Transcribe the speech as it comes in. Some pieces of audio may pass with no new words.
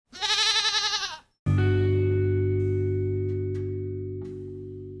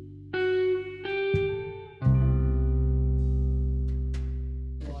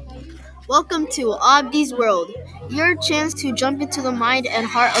Welcome to Abdi's World, your chance to jump into the mind and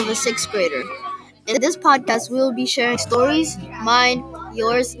heart of a sixth grader. In this podcast, we will be sharing stories, mine,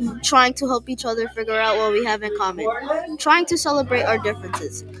 yours, trying to help each other figure out what we have in common, trying to celebrate our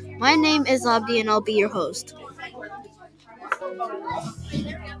differences. My name is Abdi and I'll be your host.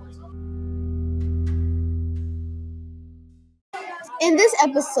 In this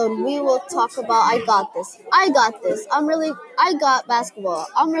episode, we will talk about I got this. I got basketball.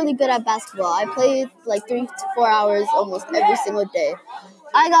 I'm really good at basketball. I play like 3 to 4 hours almost every single day.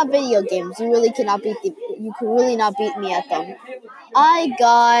 I got video games. You could really not beat me at them. I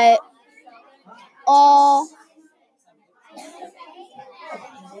got all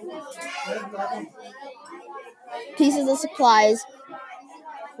pieces of supplies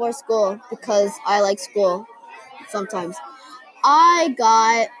for school because I like school sometimes. I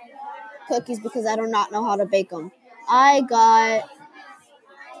got cookies because I do not know how to bake them. I got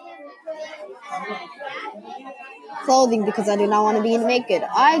clothing because I do not want to be naked.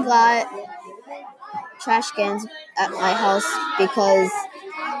 I got trash cans at my house because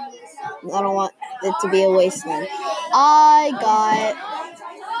I don't want it to be a wasteland. I got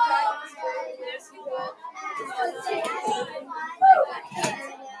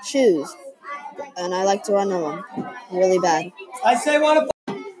shoes, and I like to run in them really bad.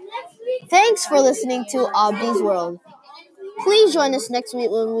 Thanks for listening to Abdi's World. Please join us next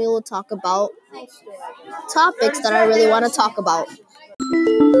week when we will talk about topics that I really want to talk about.